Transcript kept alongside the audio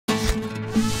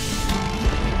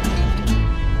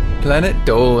Planet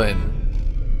Dolan.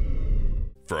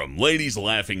 From ladies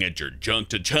laughing at your junk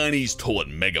to Chinese toilet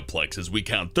megaplexes, we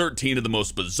count 13 of the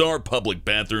most bizarre public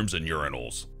bathrooms and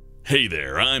urinals. Hey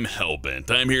there, I'm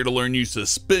Hellbent. I'm here to learn you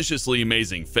suspiciously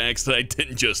amazing facts that I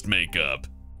didn't just make up.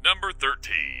 Number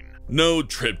 13. No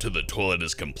trip to the toilet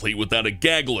is complete without a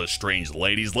gaggle of strange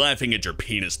ladies laughing at your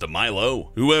penis to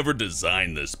Milo. Whoever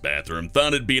designed this bathroom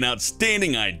thought it'd be an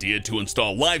outstanding idea to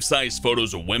install life-size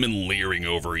photos of women leering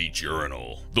over each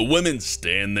urinal. The women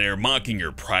stand there mocking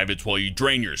your privates while you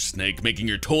drain your snake, making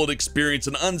your toilet experience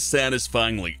an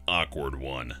unsatisfyingly awkward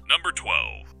one. Number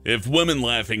 12. If women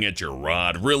laughing at your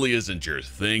rod really isn't your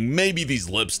thing, maybe these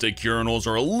lipstick urinals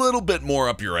are a little bit more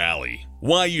up your alley.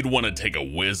 Why you'd want to take a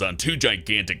whiz on two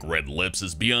gigantic red lips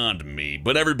is beyond me,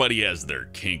 but everybody has their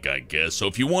kink, I guess, so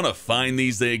if you want to find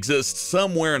these, they exist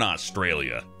somewhere in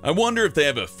Australia. I wonder if they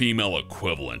have a female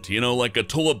equivalent, you know, like a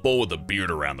toilet bowl with a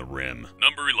beard around the rim.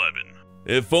 Number 11.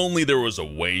 If only there was a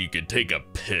way you could take a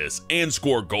piss and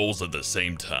score goals at the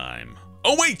same time.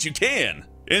 Oh wait, you can!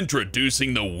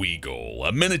 Introducing the Wii Goal,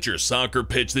 a miniature soccer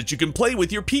pitch that you can play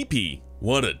with your pee-pee.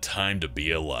 What a time to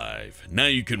be alive. Now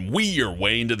you can Wii your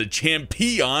way into the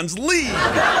Champions League!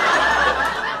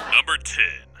 Number 10.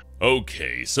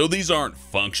 Okay, so these aren't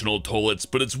functional toilets,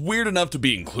 but it's weird enough to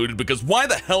be included because why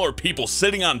the hell are people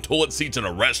sitting on toilet seats in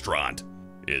a restaurant?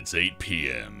 It's 8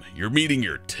 p.m. You're meeting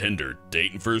your Tinder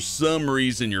date and for some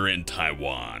reason you're in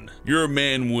Taiwan. You're a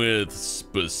man with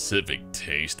specific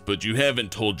taste, but you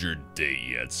haven't told your date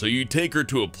yet, so you take her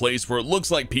to a place where it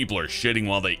looks like people are shitting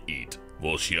while they eat.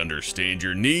 Will she understand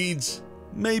your needs?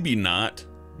 Maybe not.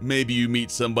 Maybe you meet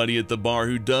somebody at the bar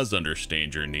who does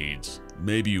understand your needs.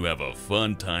 Maybe you have a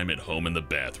fun time at home in the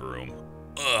bathroom.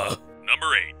 Ugh.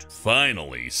 Number 8.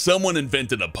 Finally, someone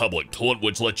invented a public toilet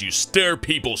which lets you stare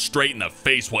people straight in the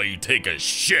face while you take a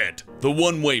shit. The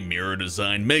one-way mirror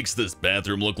design makes this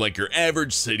bathroom look like your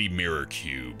average city mirror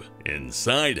cube.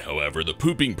 Inside, however, the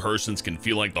pooping persons can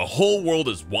feel like the whole world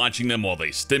is watching them while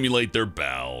they stimulate their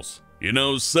bowels. You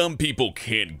know, some people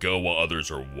can't go while others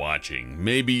are watching.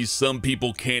 Maybe some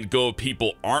people can't go if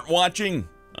people aren't watching?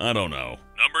 I don't know.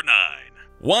 Number 9.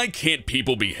 Why can't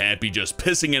people be happy just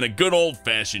pissing in a good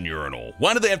old-fashioned urinal?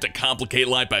 Why do they have to complicate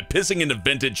life by pissing into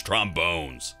vintage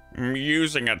trombones?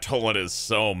 Using a toilet is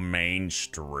so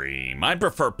mainstream. I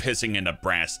prefer pissing into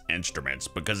brass instruments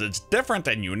because it's different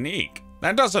and unique.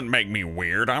 That doesn't make me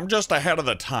weird, I'm just ahead of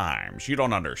the times. You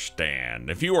don't understand.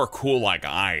 If you were cool like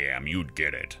I am, you'd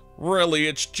get it. Really,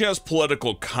 it's just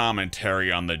political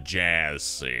commentary on the jazz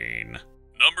scene.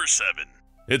 Number 7.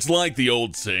 It's like the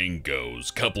old saying goes,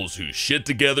 couples who shit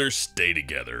together stay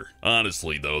together.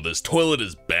 Honestly though, this toilet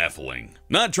is baffling.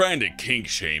 Not trying to kink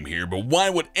shame here, but why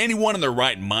would anyone in their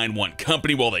right mind want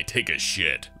company while they take a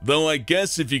shit? Though I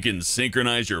guess if you can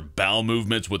synchronize your bowel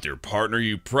movements with your partner,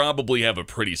 you probably have a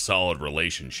pretty solid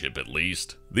relationship at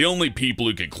least. The only people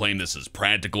who could claim this is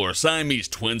practical are Siamese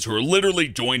twins who are literally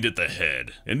joined at the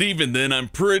head. And even then, I'm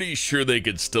pretty sure they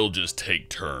could still just take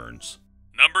turns.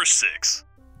 Number 6.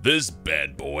 This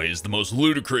bad boy is the most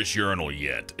ludicrous urinal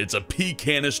yet. It's a pee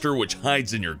canister which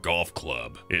hides in your golf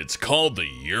club. It's called the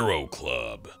Euro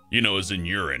Club. You know, as in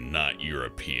urine, not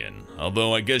European.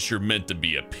 Although I guess you're meant to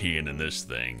be a peeing in this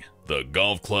thing. The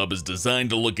golf club is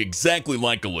designed to look exactly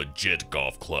like a legit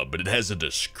golf club, but it has a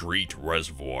discreet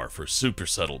reservoir for super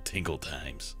subtle tinkle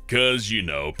times. Cause, you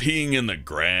know, peeing in the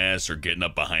grass or getting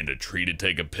up behind a tree to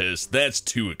take a piss, that's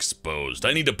too exposed.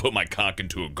 I need to put my cock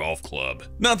into a golf club.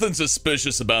 Nothing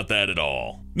suspicious about that at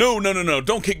all. No,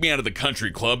 don't kick me out of the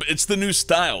country club. It's the new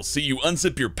style. See, you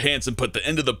unzip your pants and put the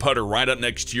end of the putter right up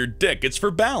next to your dick. It's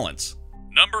for balance.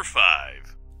 Number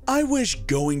 5. I wish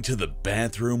going to the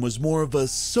bathroom was more of a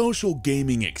social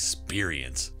gaming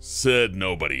experience. Said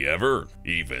nobody ever.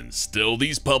 Even still,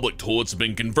 these public toilets have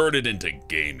been converted into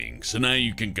gaming, so now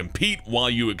you can compete while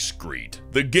you excrete.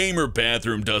 The gamer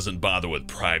bathroom doesn't bother with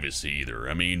privacy either.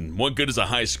 I mean, what good is a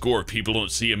high score if people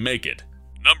don't see you make it?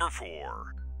 Number 4.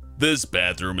 This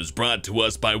bathroom is brought to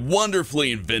us by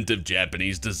wonderfully inventive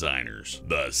Japanese designers.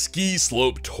 The ski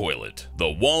slope toilet. The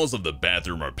walls of the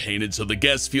bathroom are painted so the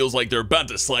guest feels like they're about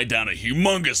to slide down a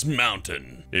humongous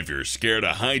mountain. If you're scared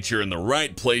of heights, you're in the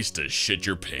right place to shit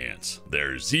your pants.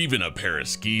 There's even a pair of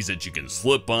skis that you can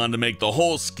slip on to make the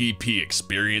whole ski pee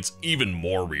experience even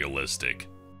more realistic.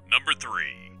 Number 3.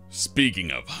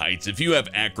 Speaking of heights, if you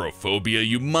have acrophobia,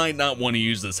 you might not want to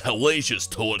use this hellacious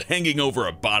toilet hanging over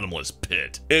a bottomless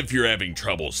pit. If you're having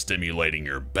trouble stimulating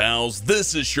your bowels,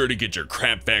 this is sure to get your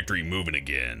crap factory moving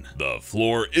again. The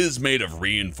floor is made of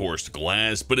reinforced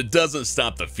glass, but it doesn't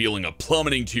stop the feeling of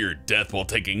plummeting to your death while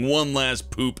taking one last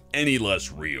poop any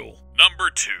less real. Number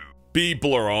 2.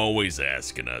 People are always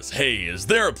asking us, hey, is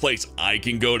there a place I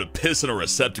can go to piss in a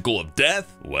receptacle of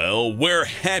death? Well, we're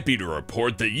happy to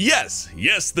report that yes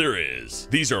there is.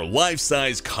 These are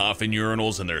life-size coffin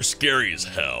urinals and they're scary as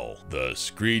hell. The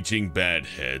screeching bat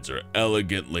heads are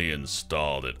elegantly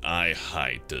installed at eye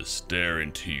height to stare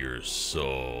into your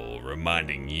soul,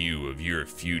 reminding you of your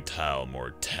futile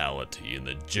mortality and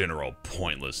the general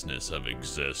pointlessness of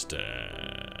existence.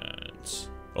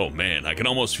 Oh man, I can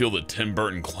almost feel the Tim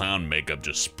Burton clown makeup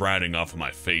just sprouting off of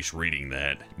my face reading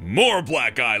that. More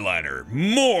black eyeliner!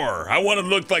 More! I want to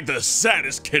look like the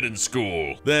saddest kid in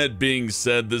school! That being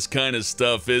said, this kind of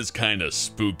stuff is kind of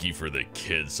spooky for the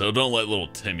kids, so don't let little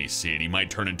Timmy see it. He might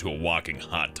turn into a walking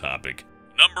hot topic.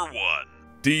 Number 1.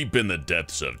 Deep in the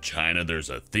depths of China,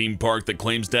 there's a theme park that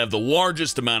claims to have the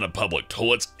largest amount of public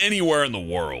toilets anywhere in the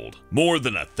world. More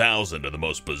than 1,000 of the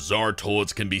most bizarre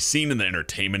toilets can be seen in the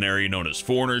entertainment area known as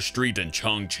Foreigner Street in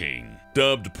Chongqing.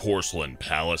 Dubbed Porcelain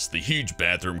Palace, the huge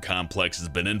bathroom complex has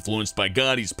been influenced by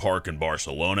Gaudi's Park in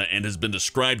Barcelona and has been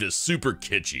described as super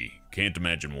kitschy. Can't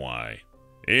imagine why.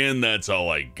 And that's all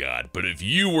I got, but if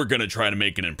you were gonna try to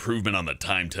make an improvement on the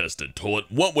time-tested toilet,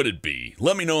 what would it be?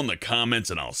 Let me know in the comments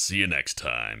and I'll see you next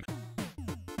time.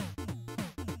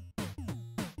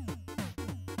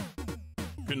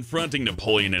 Confronting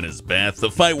Napoleon in his bath, the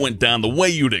fight went down the way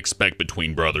you'd expect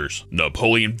between brothers.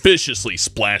 Napoleon viciously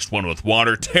splashed one with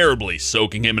water, terribly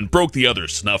soaking him, and broke the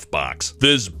other's snuff box.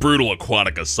 This brutal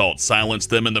aquatic assault silenced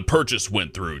them and the purchase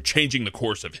went through, changing the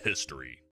course of history.